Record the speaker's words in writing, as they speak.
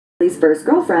Presley's first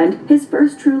girlfriend, his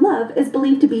first true love, is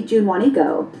believed to be June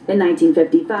Juanico. In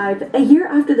 1955, a year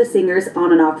after the singer's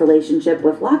on-and-off relationship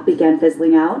with Locke began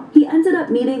fizzling out, he ended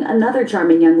up meeting another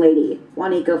charming young lady.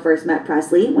 Juanico first met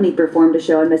Presley when he performed a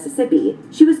show in Mississippi.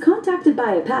 She was contacted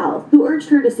by a pal who urged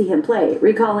her to see him play,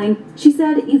 recalling, "She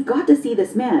said, 'You've got to see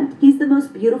this man. He's the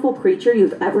most beautiful creature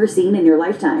you've ever seen in your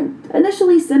lifetime.'"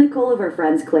 Initially cynical of her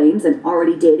friend's claims and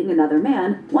already dating another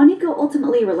man, Juanico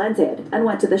ultimately relented and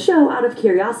went to the show out of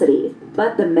curiosity.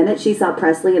 But the minute she saw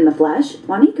Presley in the flesh,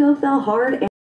 Juanico fell hard